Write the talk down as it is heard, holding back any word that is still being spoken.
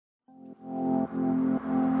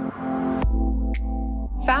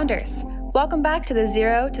Founders, welcome back to the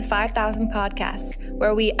 0 to 5,000 podcast,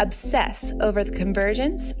 where we obsess over the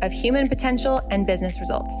convergence of human potential and business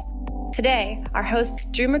results. Today, our hosts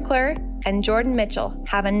Drew McClure and Jordan Mitchell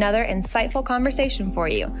have another insightful conversation for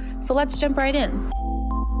you. So let's jump right in.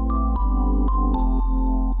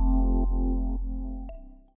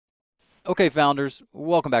 Okay, founders,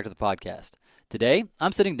 welcome back to the podcast. Today,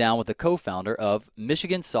 I'm sitting down with the co-founder of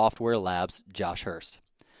Michigan Software Labs, Josh Hulst.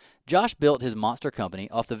 Josh built his monster company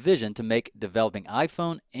off the vision to make developing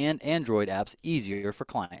iPhone and Android apps easier for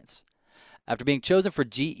clients. After being chosen for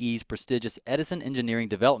GE's prestigious Edison Engineering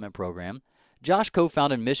Development Program, Josh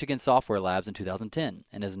co-founded Michigan Software Labs in 2010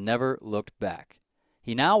 and has never looked back.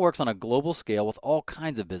 He now works on a global scale with all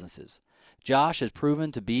kinds of businesses. Josh has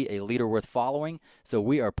proven to be a leader worth following, so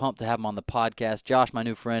we are pumped to have him on the podcast. Josh, my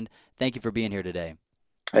new friend, thank you for being here today.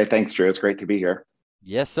 Hey, thanks, Drew. It's great to be here.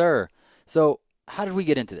 Yes, sir. So how did we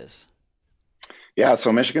get into this? Yeah,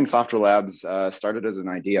 so Michigan Software Labs started as an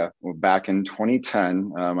idea back in 2010.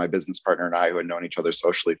 My business partner and I, who had known each other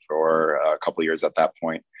socially for a couple of years at that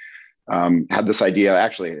point, had this idea.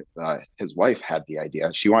 Actually, his wife had the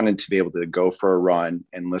idea. She wanted to be able to go for a run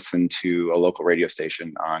and listen to a local radio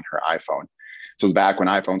station on her iPhone. So it was back when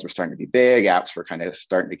iPhones were starting to be big, apps were kind of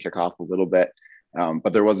starting to kick off a little bit,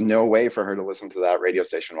 but there was no way for her to listen to that radio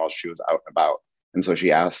station while she was out and about. And so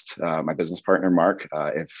she asked my business partner, Mark,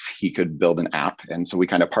 if he could build an app. And so we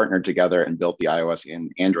kind of partnered together and built the iOS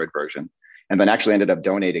and Android version, and then actually ended up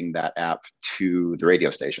donating that app to the radio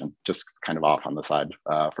station, just kind of off on the side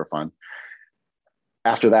for fun.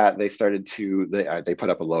 After that, they started to, they put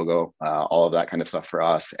up a logo, all of that kind of stuff for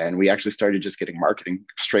us. And we actually started just getting marketing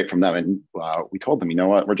straight from them. And we told them, you know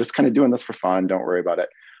what, we're just kind of doing this for fun. Don't worry about it.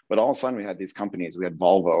 But all of a sudden we had these companies, we had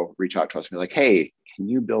Volvo reach out to us and be like, hey, can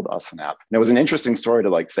you build us an app? And it was an interesting story to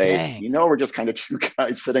like say, Dang. you know, we're just kind of two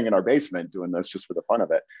guys sitting in our basement doing this just for the fun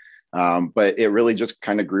of it. But it really just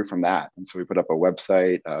kind of grew from that. And so we put up a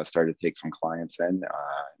website, started to take some clients in,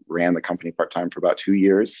 ran the company part-time for about 2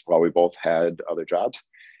 years while we both had other jobs.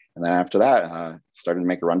 And then after that, started to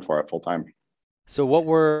make a run for it full time. So what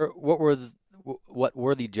were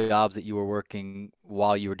the jobs that you were working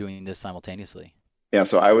while you were doing this simultaneously? Yeah,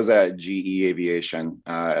 so I was at GE Aviation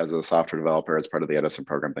as a software developer as part of the Edison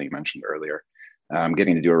program that you mentioned earlier.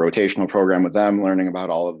 Getting to do a rotational program with them, learning about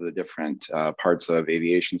all of the different parts of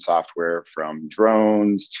aviation software, from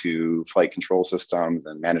drones to flight control systems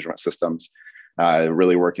and management systems,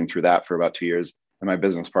 really working through that for about 2 years. And my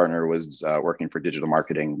business partner was working for digital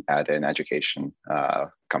marketing at an education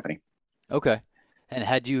company. Okay. And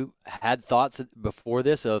had you had thoughts before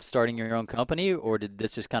this of starting your own company, or did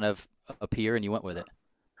this just kind of appear and you went with it?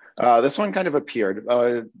 This one kind of appeared.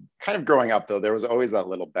 Kind of growing up, though, there was always that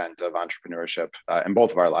little bent of entrepreneurship in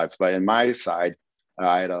both of our lives. But in my side,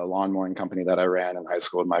 I had a lawn mowing company that I ran in high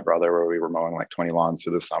school with my brother, where we were mowing like 20 lawns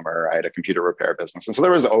through the summer. I had a computer repair business. And so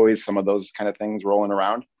there was always some of those kind of things rolling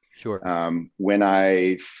around. Sure. When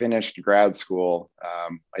I finished grad school, I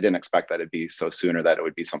didn't expect that it'd be so soon, or that it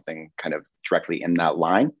would be something kind of directly in that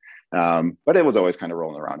line. But it was always kind of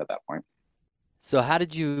rolling around at that point. So how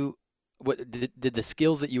did you, did the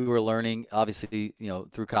skills that you were learning, obviously,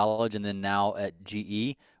 through college and then now at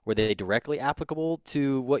GE, were they directly applicable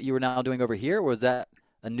to what you were now doing over here? Or was that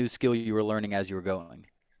a new skill you were learning as you were going?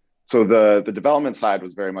 So the development side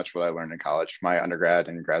was very much what I learned in college. My undergrad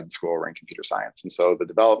and grad school were in computer science. And so the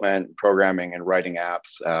development, programming, and writing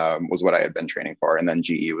apps was what I had been training for. And then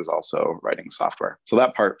GE was also writing software. So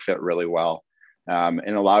that part fit really well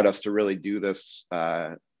and allowed us to really do this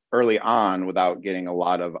early on without getting a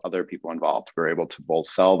lot of other people involved. We were able to both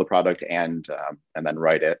sell the product and then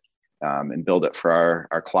write it and build it for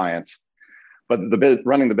our clients. But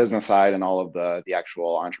running the business side and all of the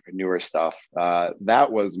actual entrepreneur stuff, that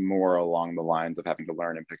was more along the lines of having to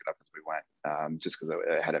learn and pick it up as we went, just because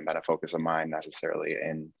it hadn't been a focus of mine necessarily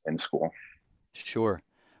in school. Sure.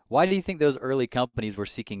 Why do you think those early companies were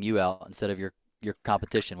seeking you out instead of your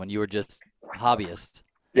competition when you were just hobbyists?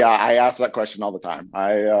 Yeah, I ask that question all the time.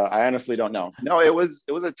 I honestly don't know. No, it was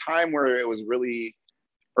a time where it was really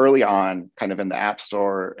early on, kind of in the App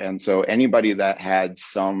Store. And so anybody that had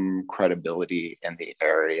some credibility in the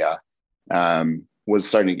area was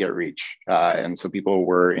starting to get reach. And so people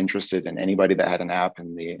were interested in anybody that had an app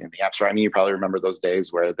in the App Store. I mean, you probably remember those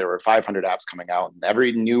days where there were 500 apps coming out and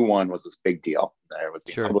every new one was this big deal. It was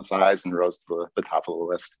being publicized and rose to the top of the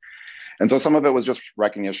list. And so some of it was just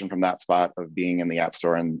recognition from that spot of being in the App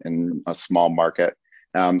Store in a small market.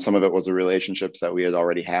 Some of it was the relationships that we had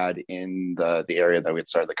already had in the area that we had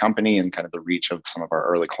started the company and kind of the reach of some of our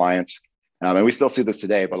early clients. And we still see this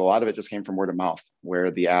today, but a lot of it just came from word of mouth, where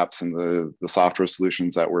the apps and the software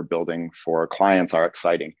solutions that we're building for clients are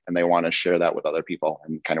exciting and they want to share that with other people,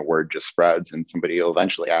 and kind of word just spreads and somebody will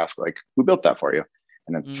eventually ask, like, who built that for you?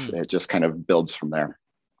 And it just kind of builds from there.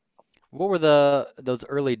 What were those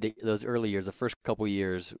early years, the first couple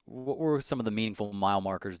years? What were some of the meaningful mile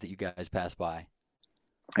markers that you guys passed by?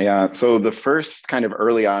 Yeah. So the first kind of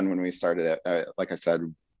early on when we started it, like I said,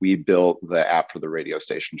 we built the app for the radio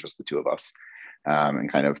station, just the two of us,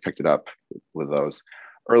 and kind of picked it up with those.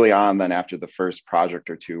 Early on, then after the first project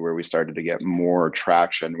or two where we started to get more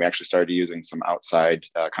traction, we actually started using some outside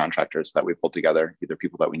contractors that we pulled together, either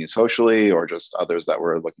people that we knew socially or just others that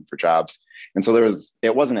were looking for jobs. And so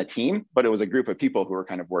it wasn't a team, but it was a group of people who were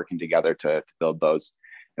kind of working together to build those.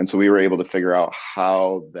 And so we were able to figure out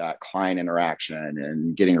how that client interaction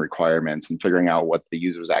and getting requirements and figuring out what the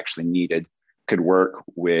users actually needed could work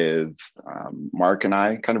with Mark and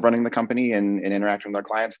I kind of running the company and interacting with our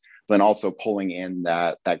clients, then also pulling in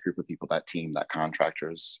that group of people, that team, that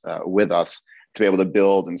contractors with us to be able to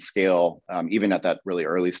build and scale, even at that really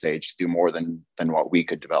early stage, to do more than what we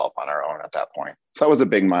could develop on our own at that point. So that was a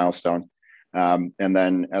big milestone. And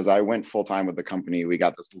then as I went full time with the company, we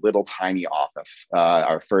got this little tiny office,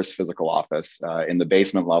 our first physical office in the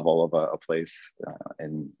basement level of a place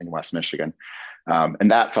in West Michigan. And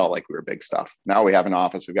that felt like we were big stuff. Now we have an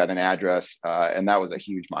office, we've got an address, and that was a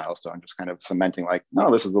huge milestone, just kind of cementing like,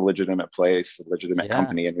 no, this is a legitimate place, a legitimate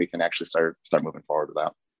company, and we can actually start moving forward with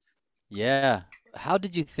that. Yeah. How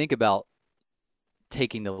did you think about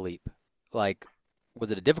taking the leap? Like,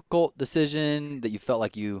 was it a difficult decision that you felt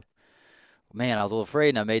like man, I was a little afraid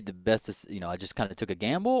and I made the best, I just kind of took a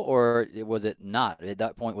gamble, or was it not? At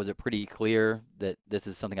that point, was it pretty clear that this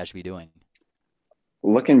is something I should be doing?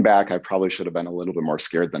 Looking back, I probably should have been a little bit more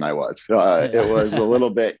scared than I was. It was a little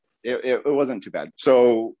bit, it wasn't too bad.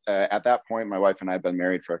 So at that point, my wife and I had been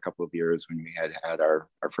married for a couple of years when we had our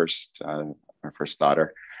first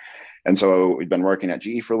daughter. And so we'd been working at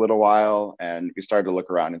GE for a little while, and we started to look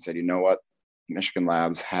around and said, you know what? Michigan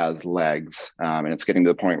Labs has legs, and it's getting to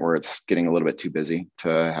the point where it's getting a little bit too busy to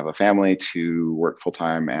have a family, to work full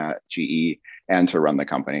time at GE, and to run the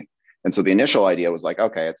company. And so the initial idea was like,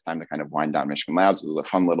 okay, it's time to kind of wind down Michigan Labs. It was a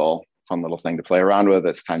fun little thing to play around with.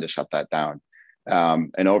 It's time to shut that down.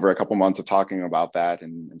 And over a couple months of talking about that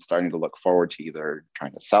and starting to look forward to either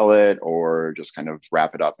trying to sell it or just kind of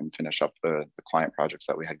wrap it up and finish up the client projects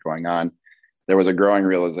that we had going on, there was a growing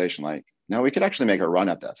realization like, no, we could actually make a run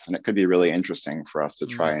at this, and it could be really interesting for us to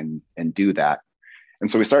try and do that. And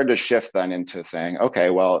so we started to shift then into saying, okay,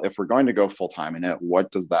 well, if we're going to go full time in it, what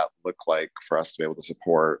does that look like for us to be able to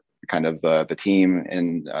support kind of the team,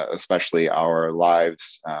 and especially our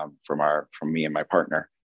lives from me and my partner?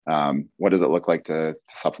 What does it look like to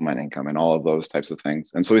supplement income and all of those types of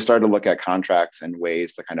things? And so we started to look at contracts and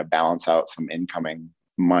ways to kind of balance out some incoming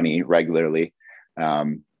money regularly,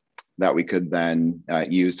 that we could then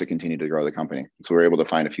use to continue to grow the company. So we were able to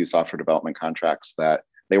find a few software development contracts that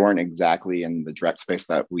they weren't exactly in the direct space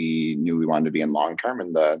that we knew we wanted to be in long term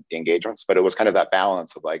in the engagements, but it was kind of that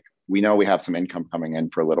balance of like, we know we have some income coming in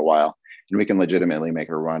for a little while, and we can legitimately make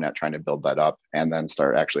a run at trying to build that up and then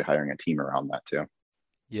start actually hiring a team around that too.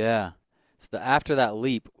 Yeah. So after that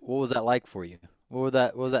leap, what was that like for you? What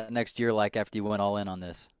was that next year like after you went all in on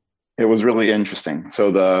this? It was really interesting.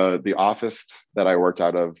 So the office that I worked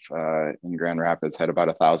out of in Grand Rapids had about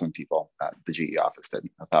 1,000 people. The GE office did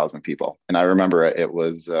 1,000 people, and I remember it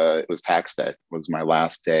was tax day. It was my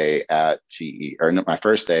last day at GE, or no, my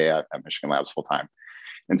first day at Michigan Labs full time.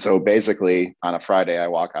 And so basically, on a Friday, I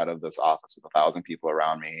walk out of this office with 1,000 people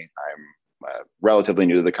around me. I'm relatively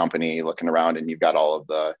new to the company, looking around, and you've got all of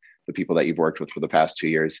the people that you've worked with for the past 2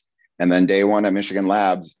 years. And then day one at Michigan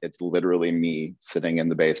Labs, it's literally me sitting in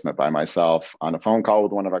the basement by myself on a phone call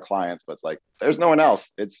with one of our clients, but it's like, there's no one else.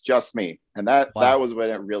 It's just me. And that Wow. was when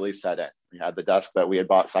it really set in. We had the desk that we had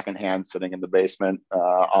bought secondhand sitting in the basement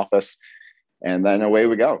office, and then away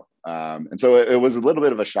we go. And so it was a little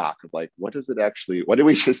bit of a shock of like, what did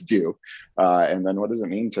we just do? And then what does it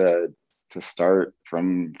mean to start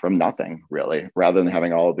from nothing, really, rather than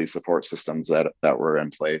having all of these support systems that were in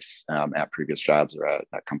place at previous jobs or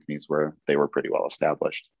at companies where they were pretty well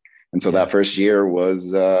established. And so that Yeah. first year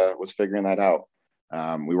was figuring that out.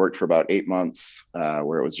 We worked for about 8 months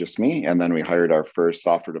where it was just me, and then we hired our first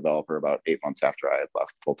software developer about 8 months after I had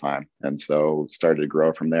left full time, and so started to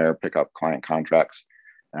grow from there, pick up client contracts.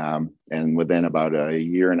 And within about a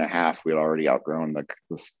year and a half, we had already outgrown the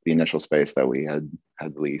initial space that we had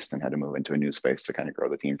leased, and had to move into a new space to kind of grow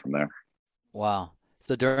the team from there. Wow.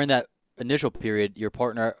 So during that initial period, your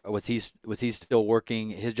partner was he still working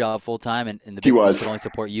his job full time, and the He business could was. only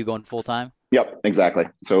support you going full time? Yep, exactly.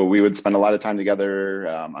 So we would spend a lot of time together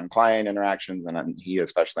on client interactions, and then he,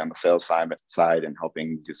 especially on the sales side and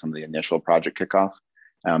helping do some of the initial project kickoff.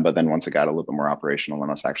 But then once it got a little bit more operational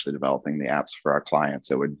and us actually developing the apps for our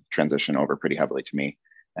clients, it would transition over pretty heavily to me,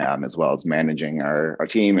 as well as managing our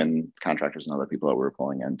team and contractors and other people that we were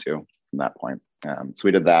pulling into from that point. So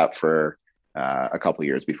we did that for a couple of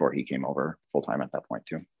years before he came over full time at that point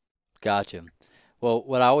too. Gotcha. Well,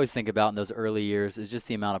 what I always think about in those early years is just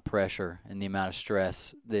the amount of pressure and the amount of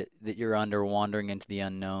stress that you're under wandering into the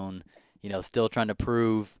unknown, still trying to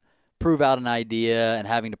prove out an idea and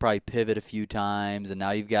having to probably pivot a few times. And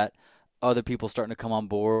now you've got other people starting to come on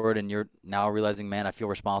board and you're now realizing, man, I feel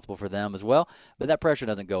responsible for them as well. But that pressure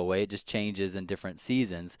doesn't go away. It just changes in different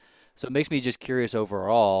seasons. So it makes me just curious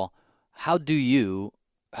overall, how do you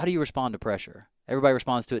how do you respond to pressure? Everybody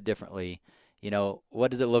responds to it differently.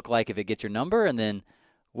 What does it look like if it gets your number? And then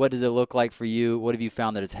what does it look like for you? What have you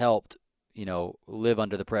found that has helped, live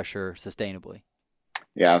under the pressure sustainably?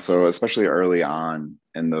 Yeah, so especially early on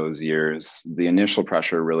in those years, the initial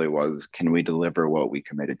pressure really was, can we deliver what we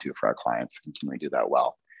committed to for our clients? And can we do that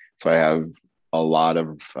well? So I have a lot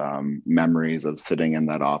of memories of sitting in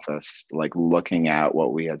that office, like looking at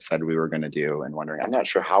what we had said we were going to do and wondering, I'm not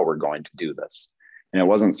sure how we're going to do this. And it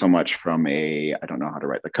wasn't so much from I don't know how to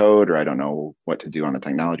write the code or I don't know what to do on the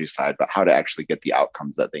technology side, but how to actually get the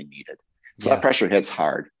outcomes that they needed. So Yeah. that pressure hits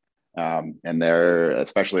hard. And there,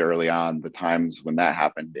 especially early on, the times when that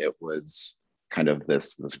happened, it was kind of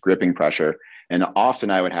this gripping pressure. And often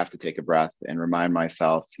I would have to take a breath and remind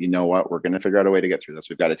myself, you know what, we're going to figure out a way to get through this.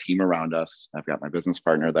 We've got a team around us. I've got my business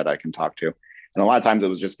partner that I can talk to. And a lot of times it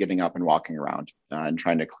was just getting up and walking around and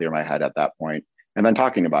trying to clear my head at that point, and then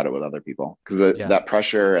talking about it with other people, because Yeah. that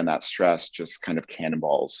pressure and that stress just kind of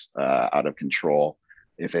cannonballs out of control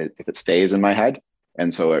if it stays in my head.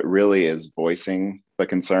 And so it really is voicing the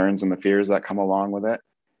concerns and the fears that come along with it.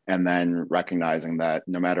 And then recognizing that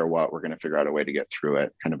no matter what, we're going to figure out a way to get through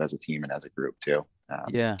it kind of as a team and as a group too.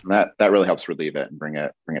 Yeah. That really helps relieve it and bring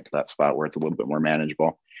it to that spot where it's a little bit more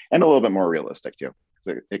manageable and a little bit more realistic too.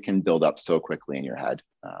 Because it can build up so quickly in your head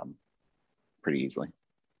pretty easily.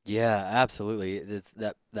 Yeah, absolutely. It's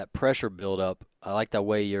that pressure buildup. I like the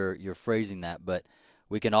way you're phrasing that, but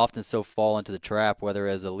we can often so fall into the trap, whether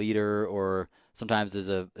as a leader or sometimes as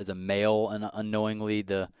a male, and unknowingly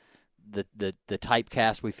the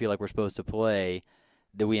typecast we feel like we're supposed to play,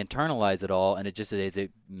 that we internalize it all, and it just is a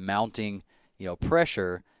mounting,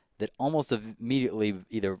 pressure that almost immediately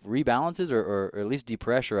either rebalances or at least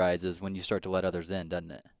depressurizes when you start to let others in,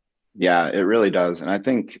 doesn't it? Yeah, it really does. And I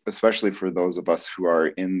think, especially for those of us who are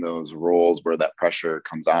in those roles where that pressure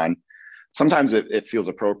comes on, sometimes it feels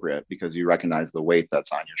appropriate because you recognize the weight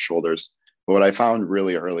that's on your shoulders. But what I found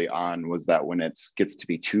really early on was that when it gets to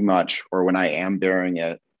be too much, or when I am bearing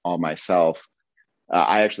it all myself,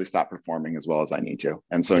 I actually stop performing as well as I need to.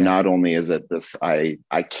 And so Yeah. not only is it this, I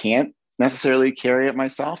can't necessarily carry it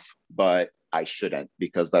myself, but I shouldn't,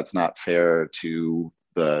 because that's not fair to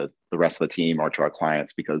the rest of the team or to our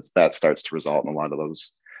clients, because that starts to result in a lot of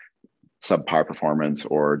those subpar performance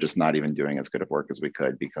or just not even doing as good of work as we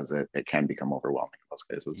could, because it can become overwhelming in those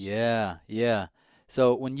cases. Yeah, yeah.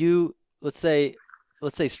 So when you let's say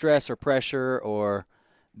stress or pressure or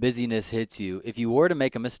busyness hits you, if you were to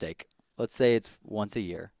make a mistake, let's say it's once a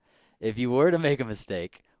year. If you were to make a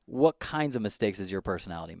mistake, what kinds of mistakes does your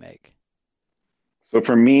personality make? So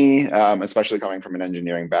for me, especially coming from an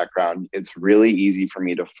engineering background, it's really easy for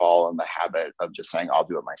me to fall in the habit of just saying, I'll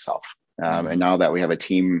do it myself. And Hmm. now that we have a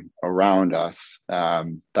team around us,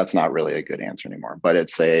 that's not really a good answer anymore. But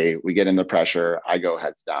we get in the pressure, I go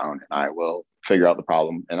heads down and I will figure out the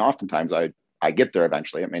problem. And oftentimes I get there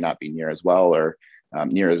eventually. It may not be near as well or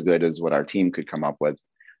near as good as what our team could come up with,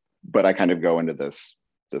 but I kind of go into this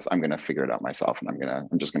I'm going to figure it out myself, and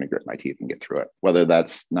I'm just going to grit my teeth and get through it, whether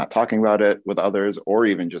that's not talking about it with others or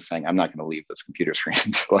even just saying I'm not going to leave this computer screen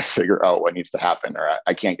until I figure out what needs to happen, or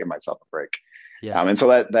I can't give myself a break. Yeah. And so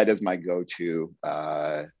that is my go-to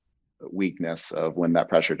weakness of when that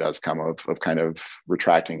pressure does come, of kind of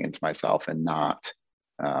retracting into myself and not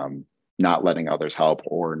letting others help,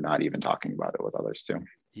 or not even talking about it with others too.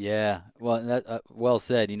 Yeah. Well, well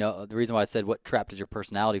said. The reason why I said what trap does your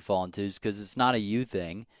personality fall into is because it's not a you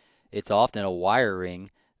thing. It's often a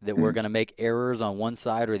wiring that we're Mm. going to make errors on one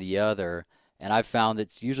side or the other. And I've found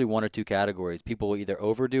it's usually one or two categories. People will either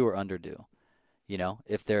overdo or underdo.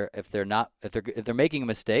 If they're making a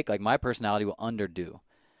mistake, like my personality will underdo,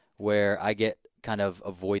 where I get kind of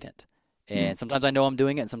avoidant. Mm. And sometimes I know I'm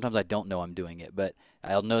doing it, and sometimes I don't know I'm doing it. But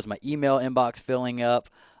I'll notice my email inbox filling up.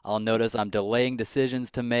 I'll notice I'm delaying decisions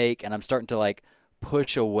to make, and I'm starting to like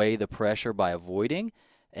push away the pressure by avoiding.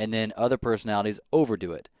 And then other personalities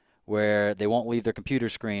overdo it, where they won't leave their computer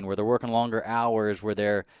screen, where they're working longer hours, where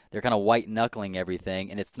they're kind of white knuckling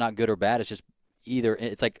everything, and it's not good or bad. It's just either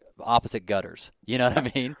it's like opposite gutters. You know what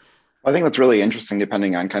I mean? I think that's really interesting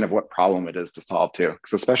depending on kind of what problem it is to solve too.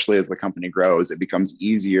 Because especially as the company grows, it becomes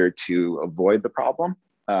easier to avoid the problem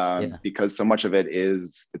Yeah. because so much of it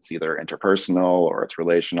is it's either interpersonal or it's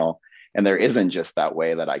relational. And there isn't just that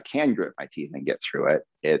way that I can grit my teeth and get through it.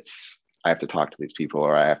 It's I have to talk to these people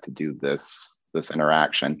or I have to do this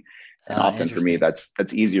interaction. And often for me, Interesting.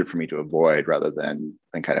 that's easier for me to avoid rather than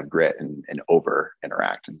kind of grit and over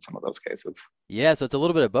interact in some of those cases. Yeah, so it's a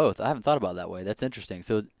little bit of both. I haven't thought about it that way. That's interesting.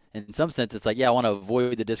 So in some sense, it's like, yeah, I want to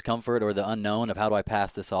avoid the discomfort or the unknown of how do I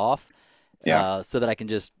pass this off, Yeah. so that I can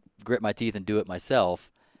just grit my teeth and do it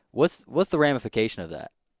myself. What's the ramification of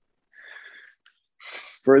that?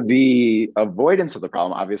 For the avoidance of the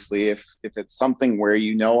problem, obviously, if it's something where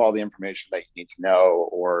you know all the information that you need to know,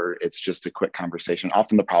 or it's just a quick conversation,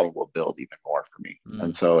 often the problem will build even more for me. Mm,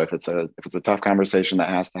 And so if it's a tough conversation that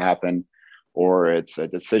has to happen, or it's a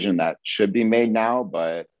decision that should be made now,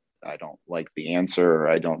 but I don't like the answer, or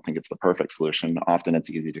I don't think it's the perfect solution, often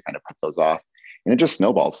it's easy to kind of put those off. And it just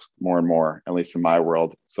snowballs more and more, at least in my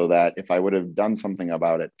world, so that if I would have done something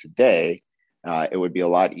about it today, it would be a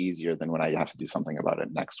lot easier than when I have to do something about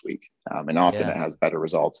it next week. And often yeah. it has better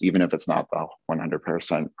results, even if it's not the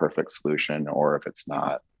 100% perfect solution, or if it's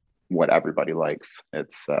not what everybody likes.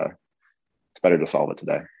 It's better to solve it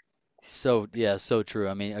today. So yeah, so true.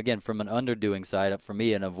 I mean, again, from an underdoing side, for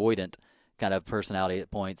me, an avoidant kind of personality at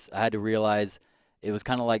points, I had to realize it was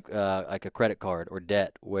kind of like a credit card or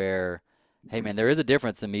debt, where, hey man, there is a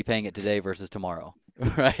difference in me paying it today versus tomorrow,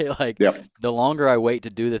 right? Like Yep. the longer I wait to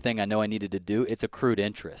do the thing I know I needed to do, it's accrued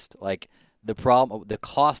interest. Like the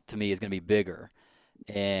cost to me is going to be bigger,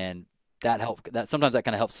 and that sometimes that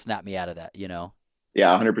kind of helps snap me out of that, you know?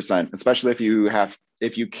 Yeah, 100%. Especially if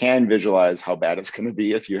you can visualize how bad it's going to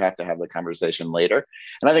be if you have to have the conversation later.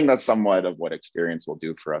 And I think that's somewhat of what experience will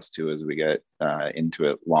do for us too as we get into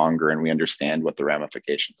it longer and we understand what the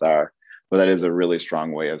ramifications are. But that is a really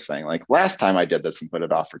strong way of saying, like, last time I did this and put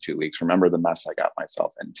it off for 2 weeks, remember the mess I got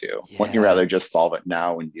myself into. Wouldn't you Yeah. rather just solve it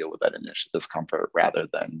now and deal with that initial discomfort rather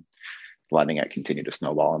than letting it continue to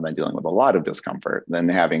snowball and then dealing with a lot of discomfort, then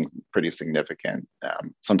having pretty significant,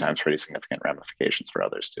 sometimes pretty significant ramifications for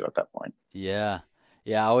others too at that point. Yeah.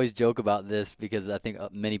 Yeah, I always joke about this because I think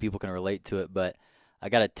many people can relate to it, but I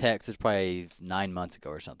got a text, it's probably 9 months ago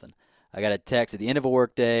or something. I got a text at the end of a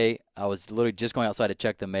work day. I was literally just going outside to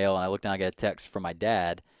check the mail, and I looked down, I got a text from my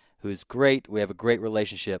dad, who's great. We have a great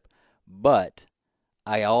relationship, but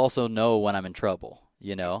I also know when I'm in trouble,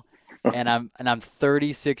 you know? And I'm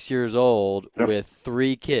 36 years old with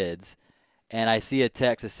 3 kids, and I see a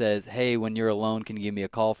text that says, "Hey, when you're alone, can you give me a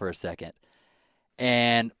call for a second?"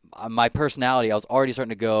 And my personality, I was already starting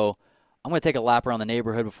to go, I'm going to take a lap around the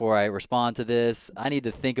neighborhood before I respond to this. I need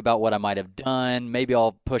to think about what I might have done. Maybe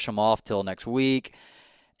I'll push them off till next week.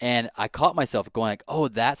 And I caught myself going like, oh,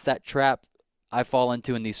 that's that trap I fall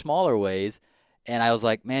into in these smaller ways. And I was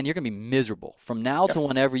like, man, you're going to be miserable. From now to Yes.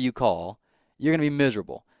 whenever you call, you're going to be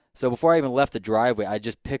miserable. So before I even left the driveway, I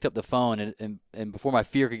just picked up the phone and before my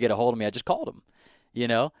fear could get a hold of me, I just called him, you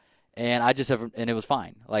know? And I just have, and it was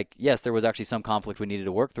fine. Like, yes, there was actually some conflict we needed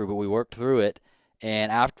to work through, but we worked through it.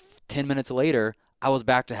 And after 10 minutes later, I was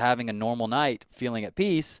back to having a normal night, feeling at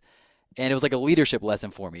peace. And it was like a leadership lesson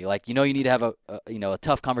for me. Like, you need to have a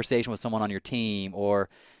tough conversation with someone on your team, or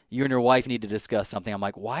you and your wife need to discuss something. I'm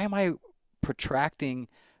like, why am I protracting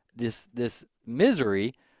this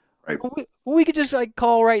misery? Right. We could just like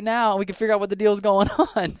call right now and we can figure out what the deal's going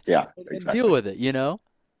on Yeah, and deal exactly. with it, you know?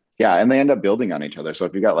 Yeah, and they end up building on each other. So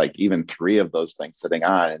if you got like even three of those things sitting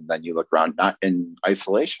on, and then you look around, not in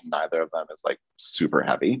isolation, neither of them is like super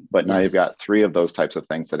heavy, but now you've Yes. got three of those types of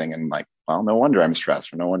things sitting in, like, well, no wonder I'm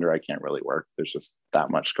stressed, or no wonder I can't really work. There's just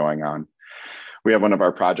that much going on. We have one of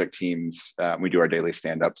our project teams. We do our daily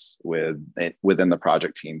stand-ups within the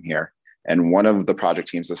project team here, and one of the project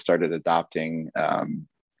teams has started adopting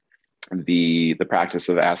the practice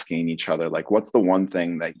of asking each other, like, what's the one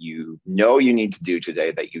thing that you know you need to do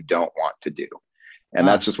today that you don't want to do. And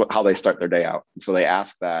Huh. that's just how they start their day out. And so they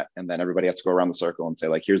ask that, and then everybody has to go around the circle and say,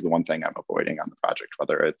 like, here's the one thing I'm avoiding on the project,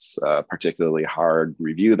 whether it's a particularly hard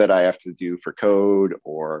review that I have to do for code,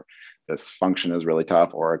 or this function is really tough,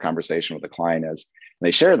 or a conversation with the client is. And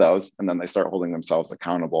they share those, and then they start holding themselves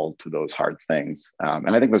accountable to those hard things.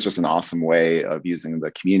 And I think that's just an awesome way of using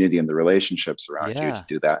the community and the relationships around you to Yeah.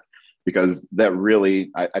 do that, because that really,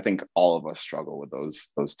 I think all of us struggle with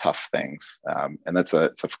those tough things, and it's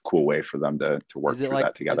a cool way for them to work through that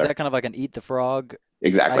Is together. that kind of like an eat the frog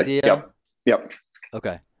Exactly. idea? Yep. Yep.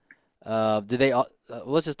 Okay. Do they?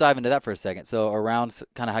 Let's just dive into that for a second. So around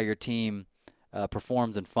kind of how your team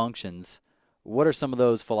performs and functions, what are some of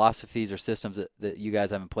those philosophies or systems that you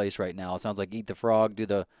guys have in place right now? It sounds like eat the frog, do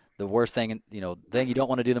the worst thing, thing you don't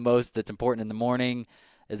want to do the most that's important in the morning.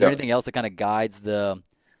 Is there Yep. anything else that kind of guides the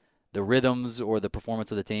rhythms or the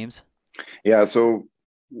performance of the teams? Yeah. So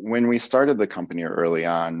when we started the company early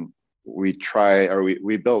on, we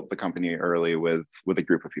built the company early with a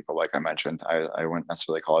group of people, like I mentioned. I wouldn't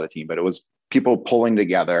necessarily call it a team, but it was people pulling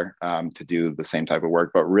together to do the same type of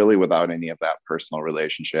work, but really without any of that personal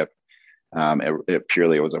relationship. It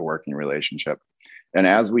purely was a working relationship. And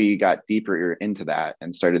as we got deeper into that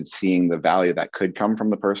and started seeing the value that could come from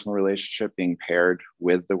the personal relationship being paired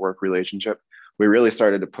with the work relationship, we really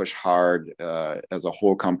started to push hard as a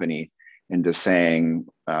whole company into saying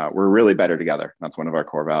we're really better together. That's one of our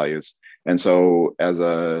core values. And so, as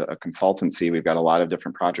a consultancy, we've got a lot of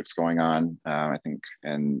different projects going on, I think,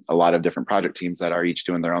 and a lot of different project teams that are each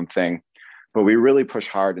doing their own thing. But we really push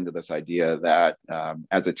hard into this idea that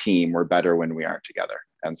as a team, we're better when we aren't together.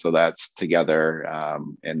 And so that's together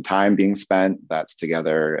in time being spent, that's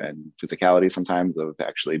together in physicality sometimes of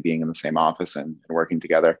actually being in the same office and working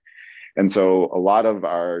together. And so a lot of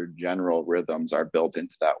our general rhythms are built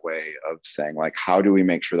into that way of saying, like, how do we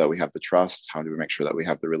make sure that we have the trust? How do we make sure that we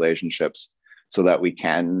have the relationships so that we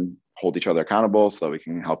can hold each other accountable, so that we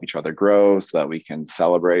can help each other grow, so that we can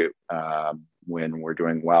celebrate when we're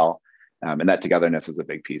doing well? And that togetherness is a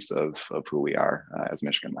big piece of who we are as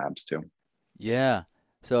Michigan Labs too. Yeah.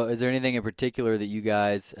 So is there anything in particular that you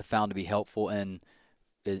guys have found to be helpful in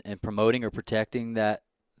promoting or protecting that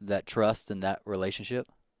trust and that relationship?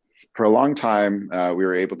 For a long time, we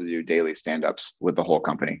were able to do daily stand-ups with the whole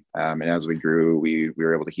company. And as we grew, we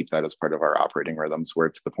were able to keep that as part of our operating rhythms, where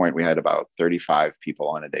to the point we had about 35 people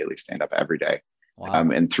on a daily stand-up every day. Wow.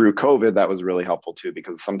 And through COVID, that was really helpful too,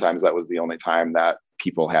 because sometimes that was the only time that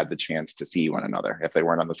people had the chance to see one another if they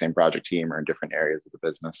weren't on the same project team or in different areas of the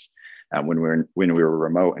business. When we were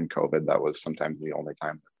remote in COVID, that was sometimes the only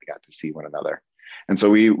time that we got to see one another. And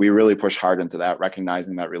so we really push hard into that,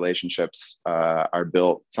 recognizing that relationships are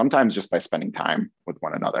built sometimes just by spending time with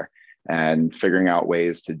one another and figuring out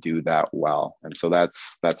ways to do that well. And so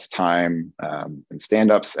that's time and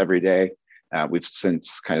stand-ups every day. We've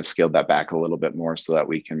since kind of scaled that back a little bit more so that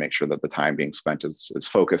we can make sure that the time being spent is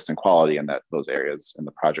focused and quality in those areas in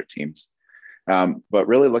the project teams. But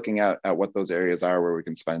really looking at what those areas are where we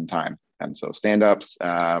can spend time. And so stand-ups,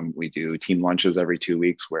 we do team lunches every 2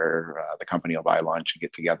 weeks where the company will buy lunch and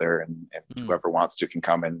get together and Mm. whoever wants to can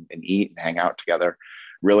come and eat and hang out together.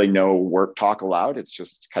 Really no work talk allowed. It's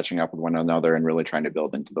just catching up with one another and really trying to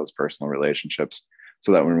build into those personal relationships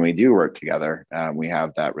so that when we do work together, we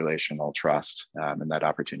have that relational trust and that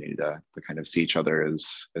opportunity to kind of see each other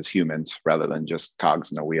as humans rather than just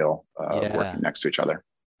cogs in a wheel Yeah. working next to each other.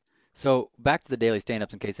 So back to the daily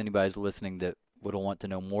stand-ups in case anybody's listening that would want to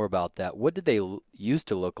know more about that. What did they used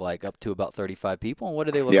to look like up to about 35 people, and what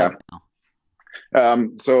do they look like Yeah. now?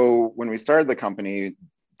 So when we started the company,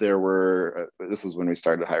 this was when we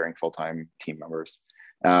started hiring full-time team members.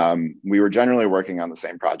 We were generally working on the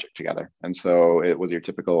same project together. And so it was your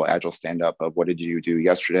typical agile stand-up of what did you do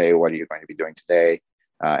yesterday? What are you going to be doing today?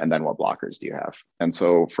 And then what blockers do you have? And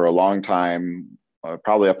so for a long time,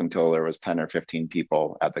 probably up until there was 10 or 15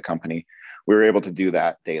 people at the company, we were able to do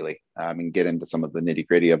that daily and get into some of the nitty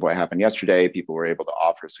gritty of what happened yesterday. People were able to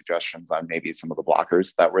offer suggestions on maybe some of the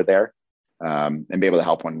blockers that were there and be able to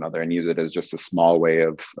help one another and use it as just a small way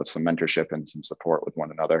of some mentorship and some support with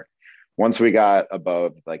one another. Once we got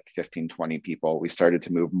above like 15, 20 people, we started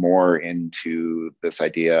to move more into this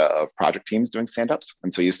idea of project teams doing stand-ups.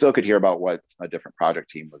 And so you still could hear about what a different project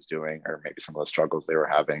team was doing or maybe some of the struggles they were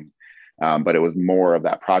having. But it was more of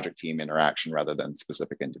that project team interaction rather than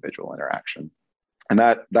specific individual interaction. And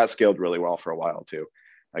that scaled really well for a while too.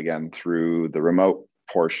 Again, through the remote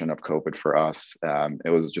portion of COVID for us, it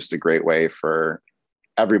was just a great way for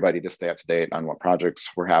everybody to stay up to date on what projects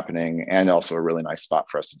were happening, and also a really nice spot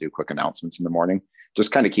for us to do quick announcements in the morning,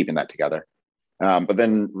 just kind of keeping that together. But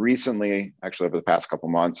then recently, actually over the past couple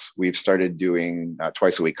months, we've started doing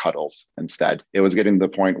twice a week huddles instead. It was getting to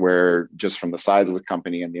the point where just from the size of the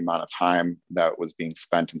company and the amount of time that was being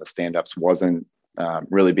spent in the stand-ups wasn't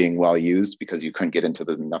really being well used because you couldn't get into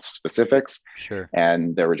enough specifics Sure.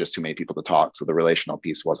 and there were just too many people to talk. So the relational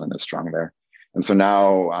piece wasn't as strong there. And so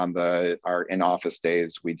now on our in-office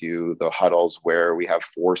days, we do the huddles where we have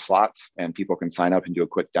 4 slots and people can sign up and do a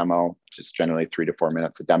quick demo, just generally 3 to 4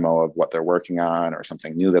 minutes, a demo of what they're working on or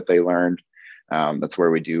something new that they learned. That's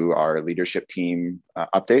where we do our leadership team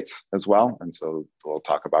updates as well. And so we'll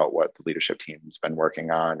talk about what the leadership team's been working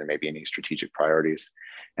on and maybe any strategic priorities.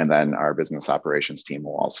 And then our business operations team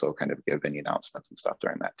will also kind of give any announcements and stuff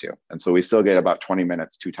during that too. And so we still get about 20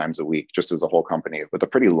 minutes 2 times a week, just as a whole company, with a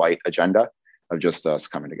pretty light agenda of just us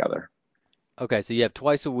coming together. Okay, so you have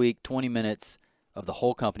twice a week, 20 minutes of the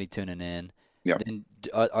whole company tuning in. Yeah. Then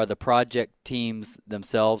are the project teams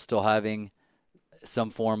themselves still having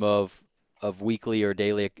some form of weekly or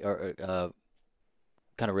daily or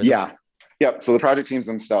kind of rhythm? Yeah. Yep. So the project teams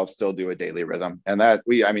themselves still do a daily rhythm, and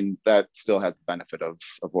that still has the benefit of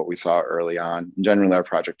what we saw early on. Generally, our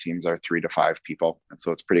project teams are 3 to 5 people, and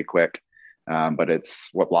so it's pretty quick. But it's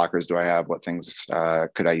what blockers do I have? What things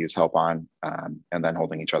could I use help on? And then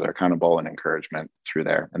holding each other accountable and encouragement through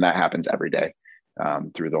there, and that happens every day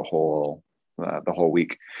through the whole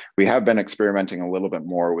week. We have been experimenting a little bit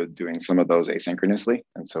more with doing some of those asynchronously,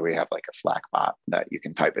 and so we have like a Slack bot that you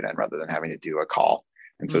can type it in rather than having to do a call.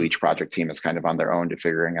 And so each project team is kind of on their own to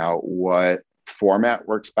figuring out what format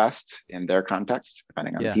works best in their context,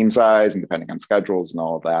 depending on team size and depending on schedules and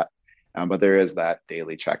all of that. But there is that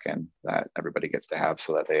daily check-in that everybody gets to have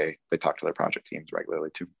so that they talk to their project teams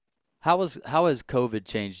regularly too. How has COVID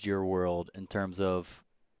changed your world in terms of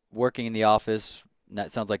working in the office? And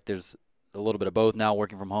that sounds like there's a little bit of both now,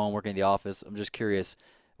 working from home, working in the office. I'm just curious,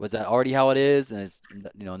 was that already how it is, and it's,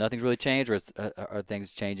 nothing's really changed, or are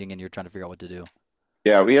things changing and you're trying to figure out what to do?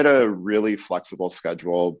 Yeah, we had a really flexible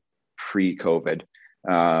schedule pre-COVID,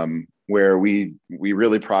 where we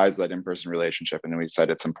really prize that in-person relationship, and we said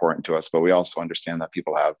it's important to us, but we also understand that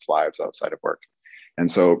people have lives outside of work. And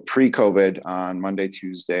so pre-COVID, on Monday,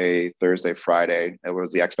 Tuesday, Thursday, Friday, it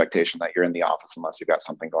was the expectation that you're in the office unless you've got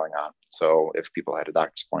something going on. So if people had a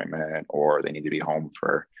doctor's appointment or they need to be home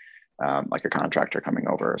for like a contractor coming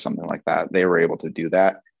over or something like that, they were able to do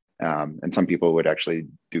that. And some people would actually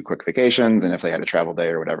do quick vacations, and if they had a travel day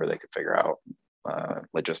or whatever, they could figure out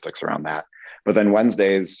logistics around that. But then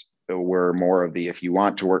Wednesdays were more of the, if you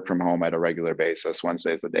want to work from home at a regular basis,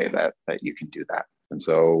 Wednesday is the day that you can do that. And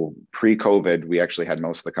so pre-COVID, we actually had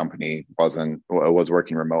most of the company was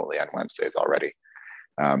working remotely on Wednesdays already.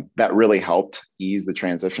 That really helped ease the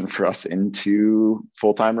transition for us into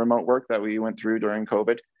full-time remote work that we went through during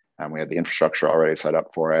COVID. We had the infrastructure already set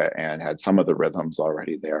up for it and had some of the rhythms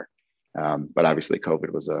already there. But obviously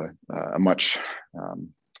COVID was a much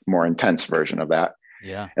more intense version of that.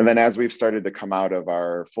 Yeah. And then as we've started to come out of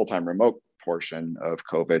our full-time remote portion of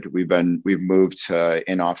COVID, we've moved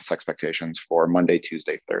to in-office expectations for Monday,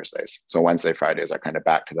 Tuesday, Thursdays. So Wednesday, Fridays are kind of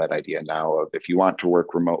back to that idea now of, if you want to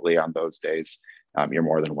work remotely on those days, you're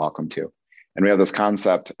more than welcome to. And we have this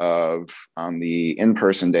concept of, on the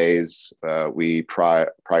in-person days, we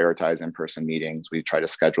prioritize in-person meetings. We try to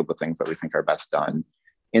schedule the things that we think are best done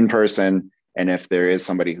in person. And if there is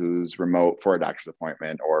somebody who's remote for a doctor's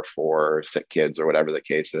appointment or for sick kids or whatever the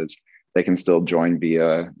case is, they can still join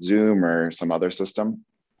via Zoom or some other system.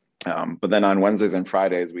 But then on Wednesdays and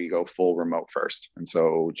Fridays, we go full remote first. And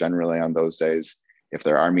so generally on those days, if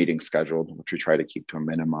there are meetings scheduled, which we try to keep to a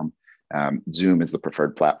minimum, Zoom is the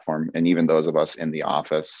preferred platform. And even those of us in the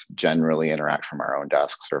office generally interact from our own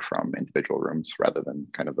desks or from individual rooms rather than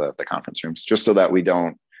kind of the conference rooms, just so that we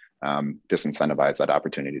don't disincentivize that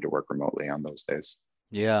opportunity to work remotely on those days.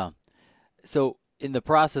 Yeah. So in the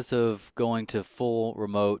process of going to full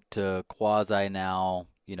remote to quasi now,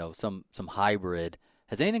 some hybrid,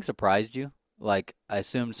 has anything surprised you? Like, I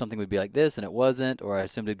assumed something would be like this and it wasn't, or I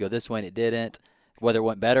assumed it'd go this way and it didn't, whether it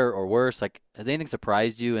went better or worse. Like, has anything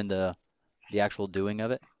surprised you in the actual doing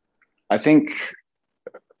of it? I think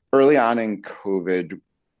early on in COVID,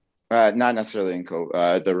 not necessarily in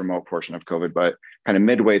COVID, the remote portion of COVID, but kind of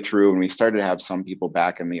midway through, when we started to have some people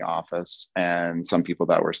back in the office and some people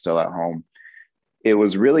that were still at home, it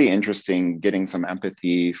was really interesting getting some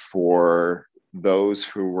empathy for those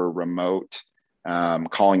who were remote,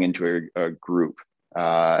 calling into a group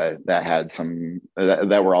that had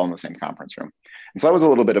that were all in the same conference room. And so that was a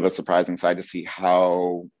little bit of a surprising side to see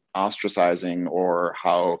how ostracizing or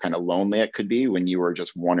how kind of lonely it could be when you were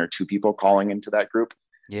just 1 or 2 people calling into that group.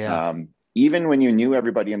 Yeah. Even when you knew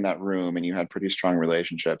everybody in that room and you had pretty strong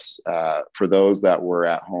relationships, for those that were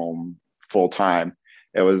at home full time,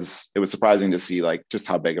 it was surprising to see like just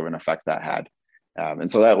how big of an effect that had. And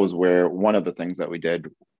so that was where one of the things that we did,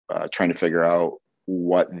 trying to figure out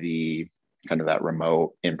what the kind of that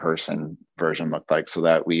remote in-person version looked like, so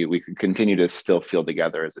that we could continue to still feel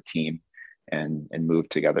together as a team and move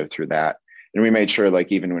together through that. And we made sure,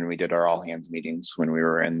 like, even when we did our all hands meetings, when we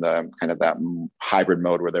were in the kind of that hybrid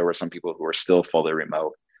mode where there were some people who were still fully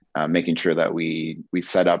remote, making sure that we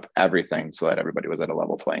set up everything so that everybody was at a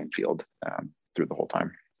level playing field. through the whole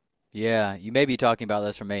time. Yeah, you may be talking about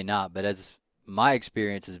this or may not, but as my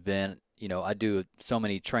experience has been, I do so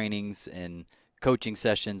many trainings and coaching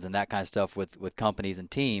sessions and that kind of stuff with companies and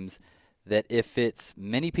teams that if it's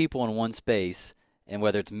many people in one space, and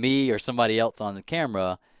whether it's me or somebody else on the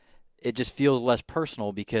camera, it just feels less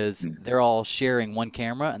personal because Mm. they're all sharing one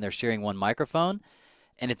camera and they're sharing one microphone,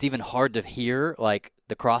 and it's even hard to hear like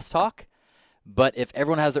the crosstalk. But if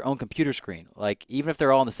everyone has their own computer screen, like even if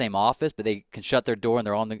they're all in the same office, but they can shut their door and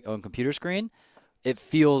they're on their own computer screen, it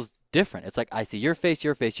feels different. It's like I see your face,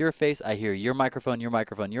 your face, your face. I hear your microphone, your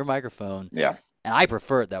microphone, your microphone. Yeah. And I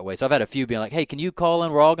prefer it that way. So I've had a few being like, hey, can you call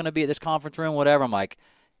in? We're all going to be at this conference room, whatever. I'm like,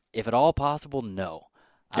 if at all possible, no.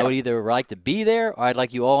 I Yeah. would either like to be there or I'd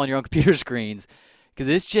like you all on your own computer screens because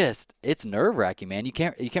it's nerve wracking, man. You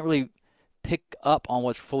can't really pick up on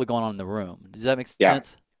what's fully going on in the room. Does that make Yeah.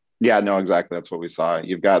 sense? Yeah, no, exactly. That's what we saw.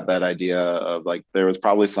 You've got that idea of like there was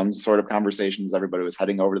probably some sort of conversations. Everybody was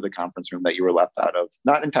heading over to the conference room that you were left out of,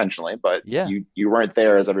 not intentionally, but Yeah. you weren't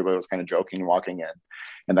there as everybody was kind of joking and walking in.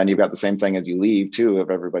 And then you've got the same thing as you leave too,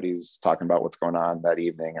 if everybody's talking about what's going on that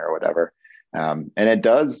evening or whatever. And it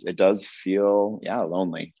does feel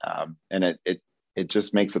lonely. And it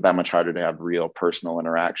just makes it that much harder to have real personal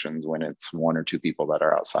interactions when it's one or two people that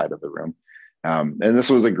are outside of the room. And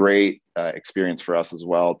this was a great experience for us as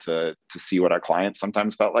well to see what our clients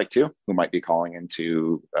sometimes felt like too, who might be calling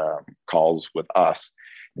into calls with us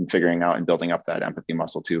and figuring out and building up that empathy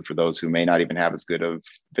muscle too for those who may not even have as good of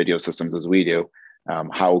video systems as we do.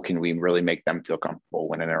 How can we really make them feel comfortable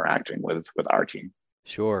when interacting with our team?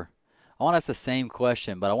 Sure. I want to ask the same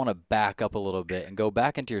question, but I want to back up a little bit and go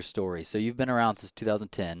back into your story. So you've been around since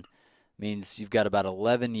 2010, means you've got about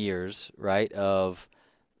 11 years, right, of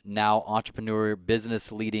now entrepreneur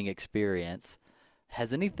business leading experience.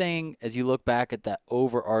 Has anything, as you look back at that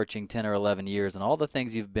overarching 10 or 11 years and all the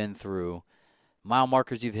things you've been through, mile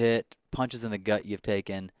markers you've hit, punches in the gut you've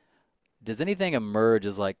taken, does anything emerge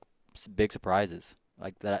as like big surprises?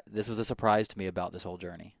 Like that, this was a surprise to me about this whole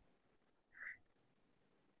journey.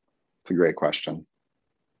 It's a great question.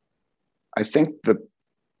 I think the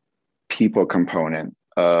people component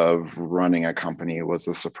of running a company was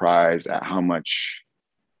a surprise at how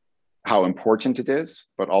important it is,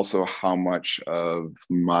 but also how much of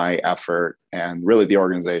my effort and really the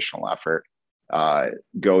organizational effort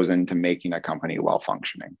goes into making a company well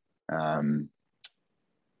functioning.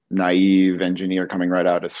 Naive engineer coming right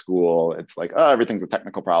out of school, it's like, oh, everything's a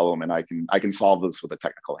technical problem, and I can solve this with a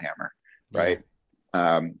technical hammer, Yeah. right?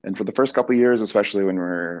 And for the first couple of years, especially when we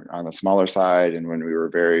were on the smaller side and when we were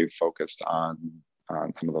very focused on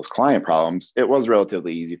some of those client problems, it was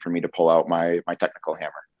relatively easy for me to pull out my technical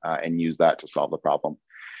hammer and use that to solve the problem.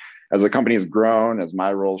 As the company has grown, as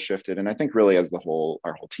my role shifted, and I think really as our whole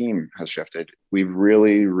team has shifted, we've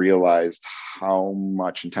really realized how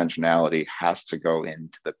much intentionality has to go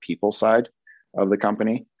into the people side of the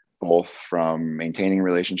company, both from maintaining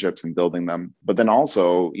relationships and building them, but then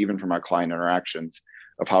also even from our client interactions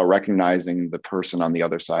of how recognizing the person on the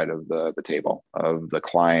other side of the table, of the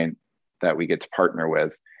client that we get to partner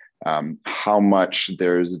with, how much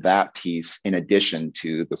there's that piece in addition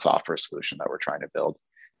to the software solution that we're trying to build.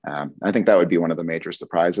 I think that would be one of the major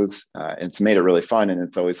surprises. It's made it really fun, and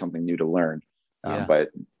it's always something new to learn. Yeah. But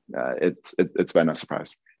it's been a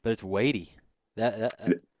surprise. But it's weighty.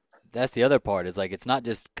 That's the other part is like it's not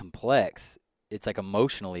just complex, it's like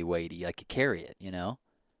emotionally weighty. Like you carry it, you know?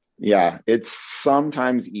 Yeah, it's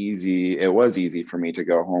sometimes easy. It was easy for me to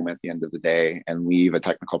go home at the end of the day and leave a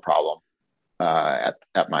technical problem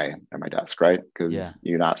at my desk, right? Yeah. Because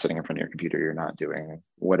you're not sitting in front of your computer, you're not doing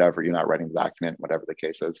whatever, you're not writing the document, whatever the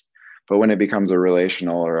case is. But when it becomes a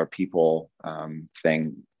relational or a people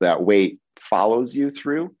thing, that weight follows you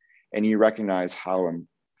through, and you recognize how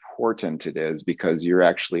important it is because you're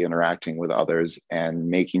actually interacting with others and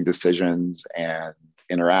making decisions and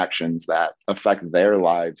interactions that affect their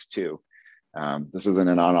lives too. This isn't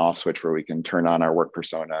an on-off switch where we can turn on our work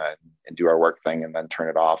persona and do our work thing and then turn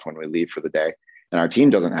it off when we leave for the day. And our team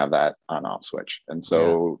doesn't have that on-off switch. And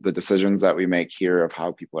so the decisions that we make here of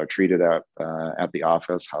how people are treated at the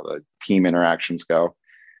office, how the team interactions go,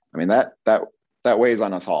 I mean, that weighs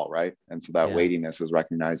on us all, right? And so that Yeah. weightiness is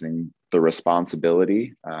recognizing the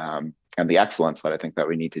responsibility and the excellence that I think that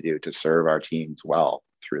we need to do to serve our teams well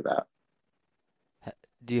through that.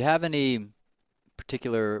 Do you have any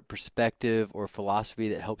particular perspective or philosophy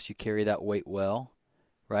that helps you carry that weight well,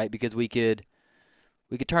 right? Because we could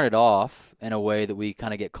turn it off in a way that we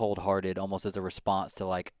kind of get cold-hearted almost as a response to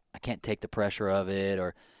like I can't take the pressure of it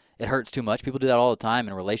or it hurts too much. People do that all the time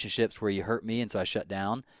in relationships where you hurt me and so I shut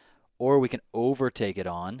down. Or we can overtake it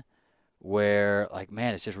on where like,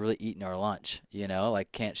 man, it's just really eating our lunch,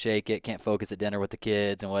 like can't shake it, can't focus at dinner with the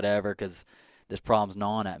kids and whatever because this problem's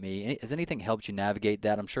gnawing at me. Has anything helped you navigate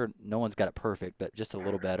that? I'm sure no one's got it perfect, but just a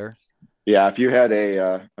little better. Yeah, if you had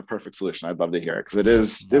a perfect solution, I'd love to hear it because it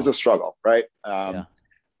is No. a struggle, right? Yeah.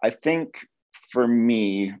 I think for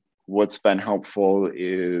me, what's been helpful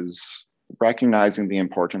is recognizing the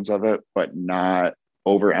importance of it, but not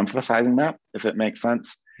overemphasizing that, if it makes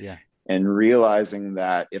sense. Yeah. And realizing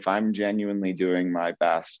that if I'm genuinely doing my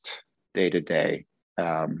best day to day,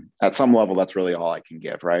 at some level, that's really all I can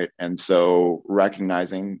give, right? And so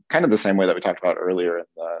recognizing kind of the same way that we talked about earlier in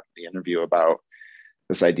the interview about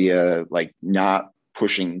this idea, like not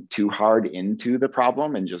pushing too hard into the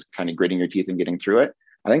problem and just kind of gritting your teeth and getting through it.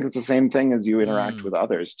 I think it's the same thing as you interact Mm, with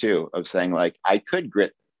others too, of saying like, I could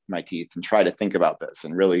grit my teeth and try to think about this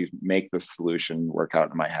and really make the solution work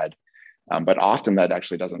out in my head. But often that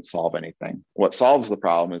actually doesn't solve anything. What solves the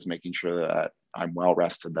problem is making sure that I'm well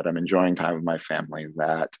rested, that I'm enjoying time with my family,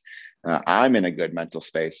 that I'm in a good mental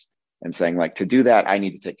space, and saying like, to do that, I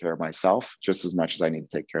need to take care of myself just as much as I need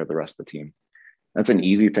to take care of the rest of the team. That's an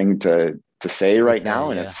easy thing to say to right say,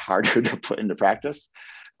 now, and it's yeah. harder to put into practice.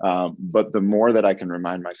 But the more that I can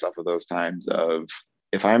remind myself of those times of,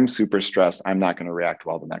 if I'm super stressed, I'm not going to react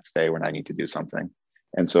well the next day when I need to do something.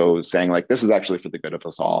 And so saying like, this is actually for the good of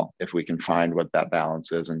us all, if we can find what that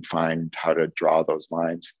balance is and find how to draw those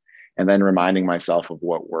lines. And then reminding myself of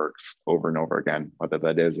what works over and over again, whether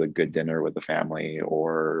that is a good dinner with the family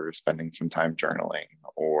or spending some time journaling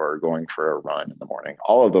or going for a run in the morning,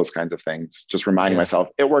 all of those kinds of things, just reminding Yeah. myself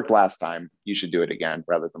it worked last time, you should do it again,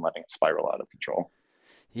 rather than letting it spiral out of control.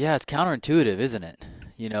 Yeah, it's counterintuitive, isn't it?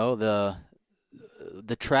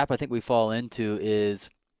 The trap I think we fall into is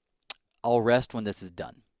I'll rest when this is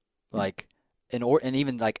done. Like and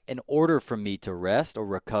even like in order for me to rest or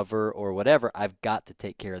recover or whatever, I've got to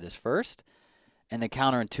take care of this first. And the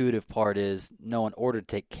counterintuitive part is no, in order to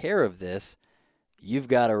take care of this, you've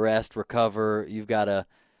got to rest, recover, you've got to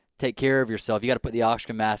take care of yourself. You got to put the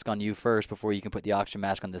oxygen mask on you first before you can put the oxygen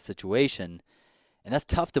mask on the situation. And that's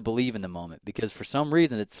tough to believe in the moment because for some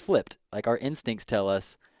reason it's flipped. Like our instincts tell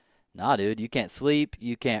us, nah, dude, you can't sleep,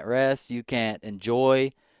 you can't rest, you can't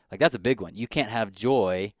enjoy. Like that's a big one. You can't have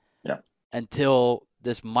joy Yeah. until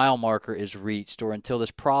this mile marker is reached or until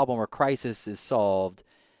this problem or crisis is solved.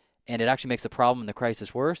 And it actually makes the problem and the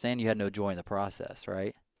crisis worse, and you had no joy in the process,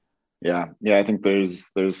 right? Yeah, I think there's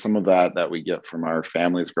some of that we get from our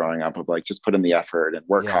families growing up, of like, just put in the effort and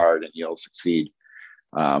work Yeah. hard and you'll succeed.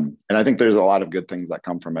 And I think there's a lot of good things that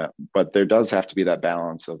come from it, but there does have to be that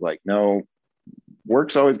balance of like, no,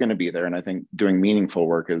 work's always going to be there. And I think doing meaningful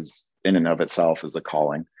work is in and of itself is a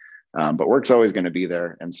calling. But work's always going to be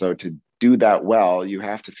there. And so to do that well, you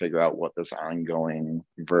have to figure out what this ongoing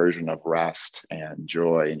version of rest and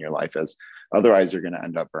joy in your life is. Otherwise, you're going to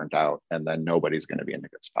end up burnt out, and then nobody's going to be in a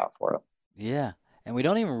good spot for it. Yeah. And we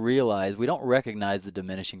don't even realize, we don't recognize the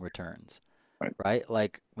diminishing returns, Right. right?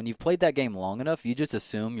 Like when you've played that game long enough, you just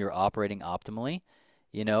assume you're operating optimally.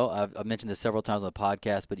 I've mentioned this several times on the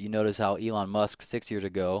podcast, but you notice how Elon Musk 6 years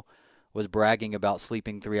ago was bragging about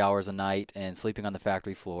sleeping 3 hours a night and sleeping on the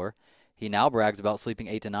factory floor. He now brags about sleeping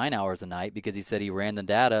 8 to 9 hours a night because he said he ran the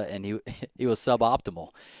data and he he was suboptimal,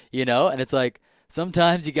 and it's like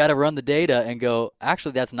sometimes you got to run the data and go,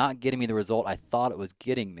 actually, that's not getting me the result I thought it was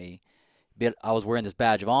getting me. But I was wearing this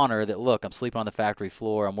badge of honor that look, I'm sleeping on the factory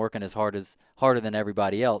floor, I'm working harder than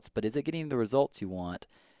everybody else, but is it getting the results you want?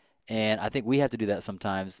 And I think we have to do that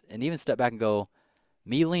sometimes and even step back and go,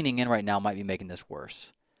 me leaning in right now might be making this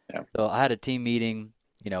worse. Yeah. So I had a team meeting,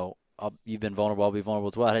 you've been vulnerable, I'll be vulnerable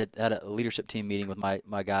as well. I had a leadership team meeting with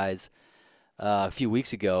my guys a few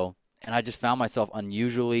weeks ago, and I just found myself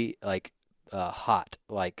unusually like hot,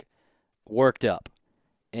 like worked up.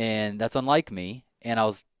 And that's unlike me. And I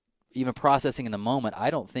was even processing in the moment,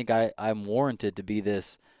 I don't think I'm warranted to be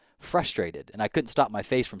this frustrated. And I couldn't stop my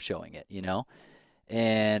face from showing it.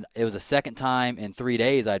 And it was the second time in 3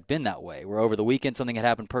 days I'd been that way, where over the weekend something had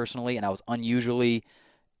happened personally and I was unusually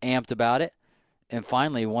amped about it. And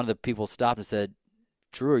finally, one of the people stopped and said,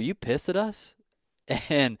 Drew, are you pissed at us?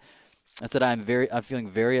 And I said, I'm feeling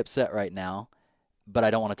very upset right now, but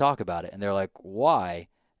I don't want to talk about it. And they're like, why?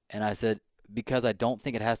 And I said, because I don't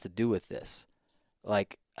think it has to do with this.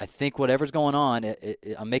 Like, I think whatever's going on,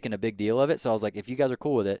 I'm making a big deal of it. So I was like, if you guys are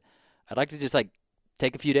cool with it, I'd like to just like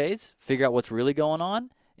take a few days, figure out what's really going on.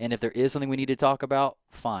 And if there is something we need to talk about,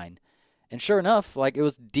 fine. And sure enough, like it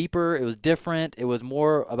was deeper, it was different, it was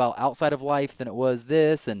more about outside of life than it was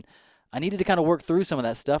this. And I needed to kind of work through some of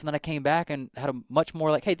that stuff. And then I came back and had a much more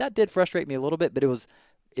like, hey, that did frustrate me a little bit, but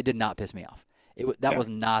it did not piss me off. That Yeah. was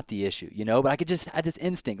not the issue, But I could just had this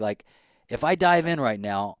instinct like, if I dive in right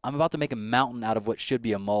now, I'm about to make a mountain out of what should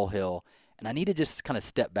be a molehill, and I need to just kind of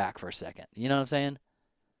step back for a second. You know what I'm saying?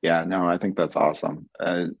 Yeah, no, I think that's awesome.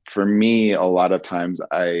 For me, a lot of times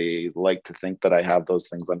I like to think that I have those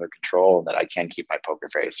things under control and that I can keep my poker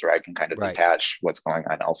face, or I can kind of Right. detach what's going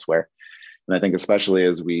on elsewhere. And I think especially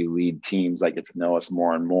as we lead teams that get to know us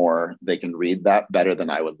more and more, they can read that better than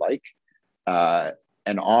I would like. Uh,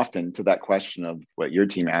 and often to that question of what your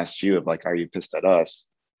team asked you of like, are you pissed at us?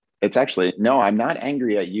 It's actually, no, I'm not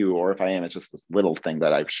angry at you. Or if I am, it's just this little thing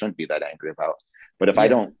that I shouldn't be that angry about. But if I Yeah.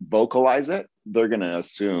 don't vocalize it, they're going to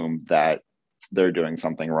assume that they're doing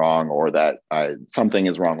something wrong or that something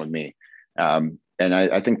is wrong with me. And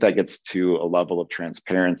I think that gets to a level of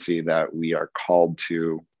transparency that we are called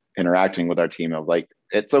to interacting with our team of like,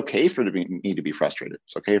 it's okay for me to be frustrated.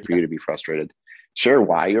 It's okay for Yeah. you to be frustrated. Share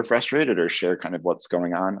why you're frustrated or share kind of what's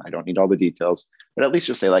going on. I don't need all the details, but at least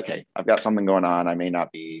just say like, hey, I've got something going on. I may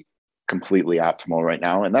not be completely optimal right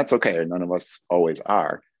now. And that's okay. None of us always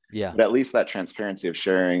are. Yeah. But at least that transparency of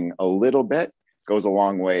sharing a little bit goes a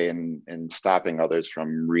long way in stopping others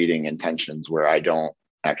from reading intentions where I don't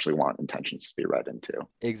actually want intentions to be read into.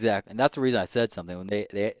 Exactly. And that's the reason I said something when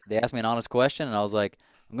they asked me an honest question, and I was like,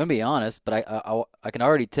 I'm gonna be honest, but I can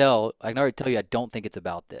already tell you I don't think it's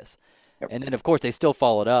about this. Yep. And then of course they still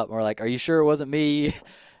followed up and were like, are you sure it wasn't me?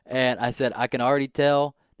 And I said, I can already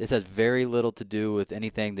tell this has very little to do with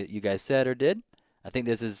anything that you guys said or did. I think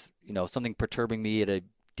this is, something perturbing me at a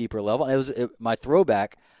deeper level. And my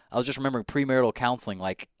throwback. I was just remembering premarital counseling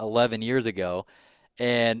like 11 years ago,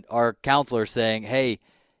 and our counselor saying, "Hey,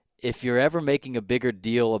 if you're ever making a bigger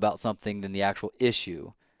deal about something than the actual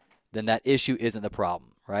issue, then that issue isn't the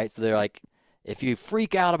problem, right?" So they're like, if you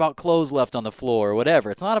freak out about clothes left on the floor or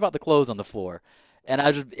whatever, it's not about the clothes on the floor. And I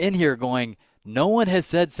was just in here going, no one has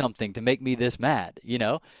said something to make me this mad,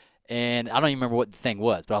 And I don't even remember what the thing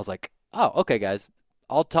was, but I was like, oh, okay, guys,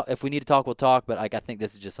 I'll talk. If we need to talk, we'll talk. But I think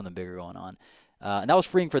this is just something bigger going on. And that was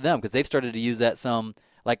freeing for them because they've started to use that some,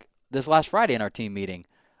 like this last Friday in our team meeting.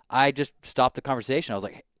 I just stopped the conversation. I was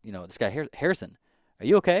like, this guy Harrison, are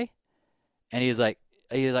you okay? And he was like,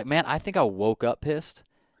 man, I think I woke up pissed,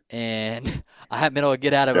 and I haven't been able to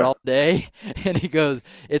get out of it Yeah. all day. And he goes,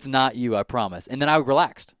 it's not you, I promise. And then I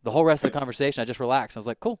relaxed. The whole rest of the conversation, I just relaxed. I was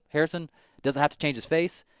like, cool, Harrison doesn't have to change his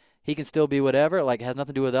face. He can still be whatever. Like, it has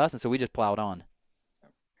nothing to do with us. And so we just plowed on.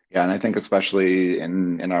 Yeah, and I think especially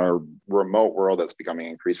in our remote world, that's becoming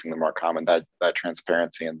increasingly more common. That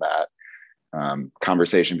transparency and that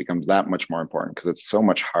conversation becomes that much more important because it's so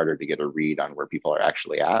much harder to get a read on where people are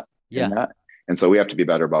actually at in Yeah. that. And so we have to be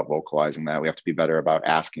better about vocalizing that. We have to be better about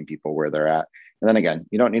asking people where they're at. And then again,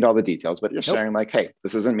 you don't need all the details, but you're Nope. sharing like, hey,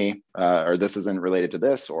 this isn't me, or this isn't related to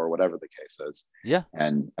this, or whatever the case is. Yeah.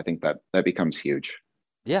 And I think that becomes huge.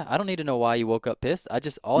 Yeah. I don't need to know why you woke up pissed.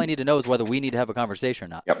 All I need to know is whether we need to have a conversation or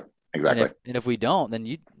not. Yep, And exactly. if we don't,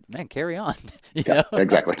 then man, carry on. You Yeah, know,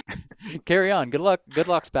 exactly. carry on. Good luck. Good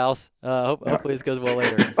luck, spouse. Yeah. Hopefully this goes well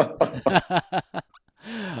later.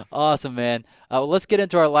 Awesome, man. Well, let's get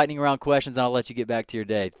into our lightning round questions, and I'll let you get back to your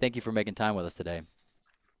day. Thank you for making time with us today.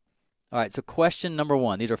 All right, so question number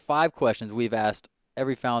one. These are 5 questions we've asked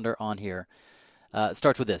every founder on here. It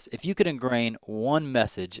starts with this. If you could ingrain one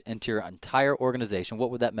message into your entire organization, what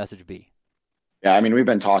would that message be? Yeah, I mean, we've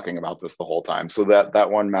been talking about this the whole time. So that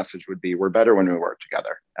one message would be: we're better when we work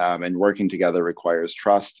together. And working together requires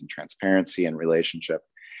trust and transparency and relationship.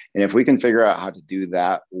 And if we can figure out how to do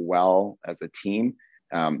that well as a team,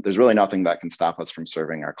 there's really nothing that can stop us from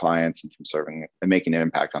serving our clients and from serving and making an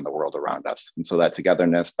impact on the world around us. And so that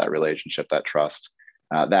togetherness, that relationship, that trust,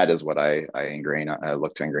 that is what I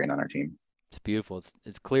look to ingrain on our team. It's beautiful.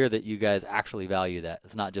 It's clear that you guys actually value that.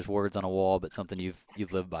 It's not just words on a wall, but something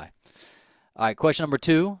you've lived by. All right, question number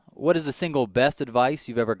 2. What is the single best advice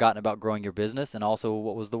you've ever gotten about growing your business? And also,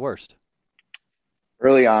 what was the worst?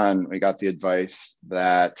 Early on, we got the advice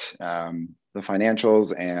that the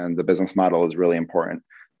financials and the business model is really important,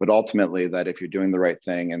 but ultimately that if you're doing the right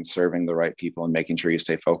thing and serving the right people and making sure you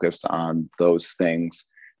stay focused on those things,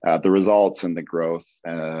 the results and the growth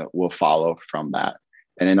will follow from that.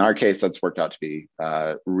 And in our case, that's worked out to be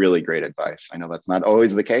really great advice. I know that's not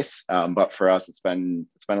always the case, but for us, it's been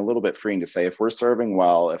a little bit freeing to say if we're serving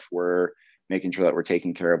well, if we're making sure that we're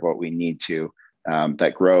taking care of what we need to,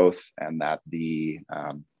 that growth and that the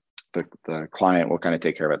client will kind of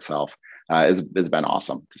take care of itself has been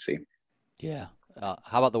awesome to see. Yeah. How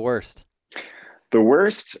about the worst? The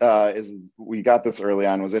worst is we got this early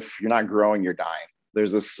on was if you're not growing, you're dying.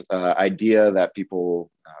 There's this idea that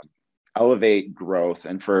people elevate growth.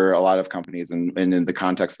 And for a lot of companies, and in the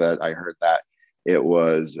context that I heard that, it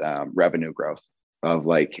was revenue growth of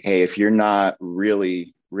like, hey, if you're not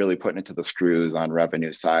really really putting it to the screws on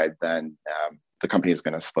revenue side, then the company is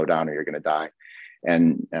going to slow down or you're going to die.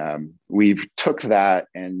 And we've took that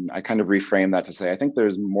and I kind of reframed that to say, I think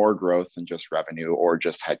there's more growth than just revenue or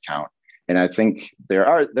just headcount. And I think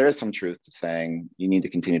there is some truth to saying you need to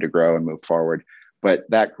continue to grow and move forward. But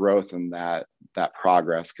that growth and that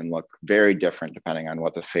progress can look very different depending on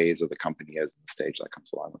what the phase of the company is and the stage that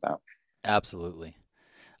comes along with that. Absolutely.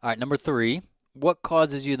 All right, number 3, what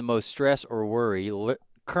causes you the most stress or worry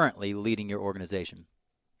currently leading your organization?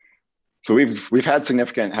 So we've had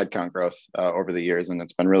significant headcount growth over the years, and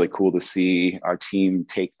it's been really cool to see our team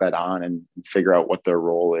take that on and figure out what their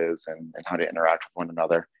role is and how to interact with one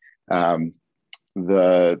another.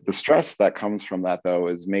 The stress that comes from that, though,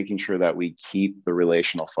 is making sure that we keep the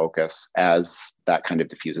relational focus as that kind of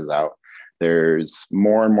diffuses out. There's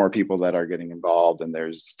more and more people that are getting involved, and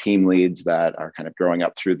there's team leads that are kind of growing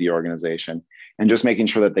up through the organization, and just making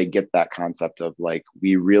sure that they get that concept of like,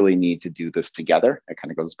 we really need to do this together. It kind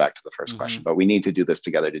of goes back to the first question, but we need to do this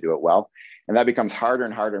together to do it well. And that becomes harder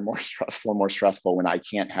and harder, more stressful when I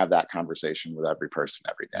can't have that conversation with every person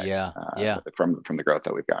every day. From the growth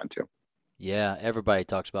that we've gotten to. Yeah, everybody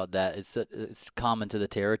talks about that. It's common to the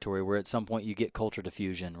territory where at some point you get culture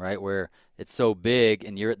diffusion, right? Where it's so big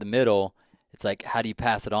and you're at the middle. It's like, how do you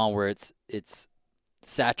pass it on where it's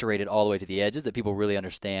saturated all the way to the edges that people really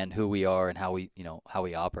understand who we are and how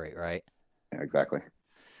we operate, right? Yeah, exactly.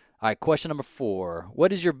 All right, question number 4.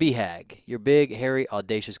 What is your BHAG, your big, hairy,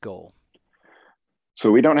 audacious goal?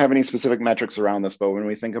 So we don't have any specific metrics around this, but when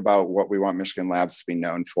we think about what we want Michigan Labs to be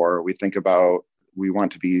known for, we think about we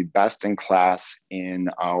want to be best in class in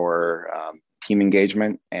our team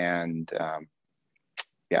engagement and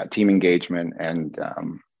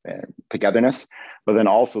togetherness. But then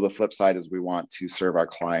also the flip side is we want to serve our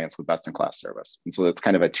clients with best in class service. And so that's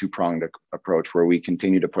kind of a two-pronged approach where we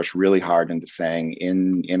continue to push really hard into saying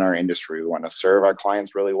in our industry, we want to serve our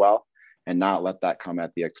clients really well and not let that come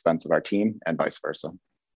at the expense of our team and vice versa.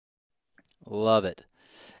 Love it.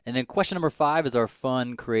 And then question number 5 is our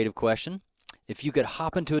fun, creative question. If you could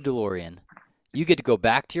hop into a DeLorean, you get to go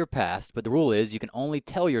back to your past, but the rule is you can only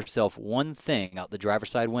tell yourself one thing out the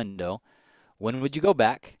driver's side window. When would you go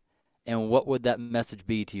back, and what would that message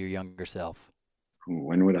be to your younger self?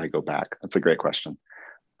 When would I go back? That's a great question.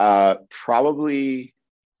 Probably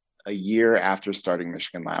a year after starting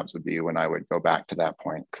Michigan Labs would be when I would go back to that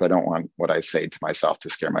point, because I don't want what I say to myself to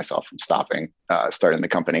scare myself from starting the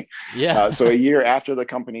company. Yeah. So a year after the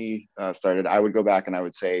company started, I would go back and I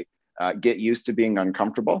would say, get used to being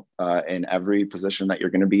uncomfortable in every position that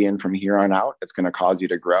you're going to be in from here on out. It's going to cause you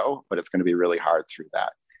to grow, but it's going to be really hard through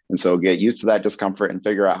that. And so get used to that discomfort and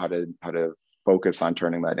figure out how to focus on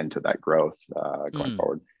turning that into that growth going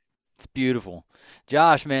forward. It's beautiful.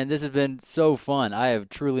 Josh, man, this has been so fun. I have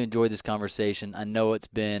truly enjoyed this conversation. I know it's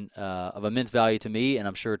been of immense value to me, and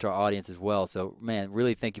I'm sure to our audience as well. So, man,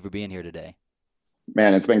 really thank you for being here today.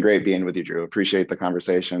 Man, it's been great being with you, Drew. Appreciate the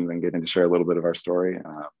conversations and getting to share a little bit of our story.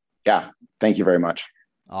 Thank you very much.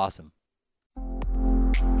 Awesome.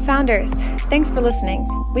 Founders, thanks for listening.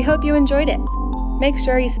 We hope you enjoyed it. Make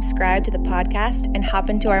sure you subscribe to the podcast and hop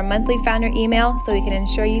into our monthly founder email so we can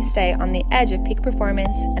ensure you stay on the edge of peak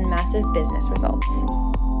performance and massive business results.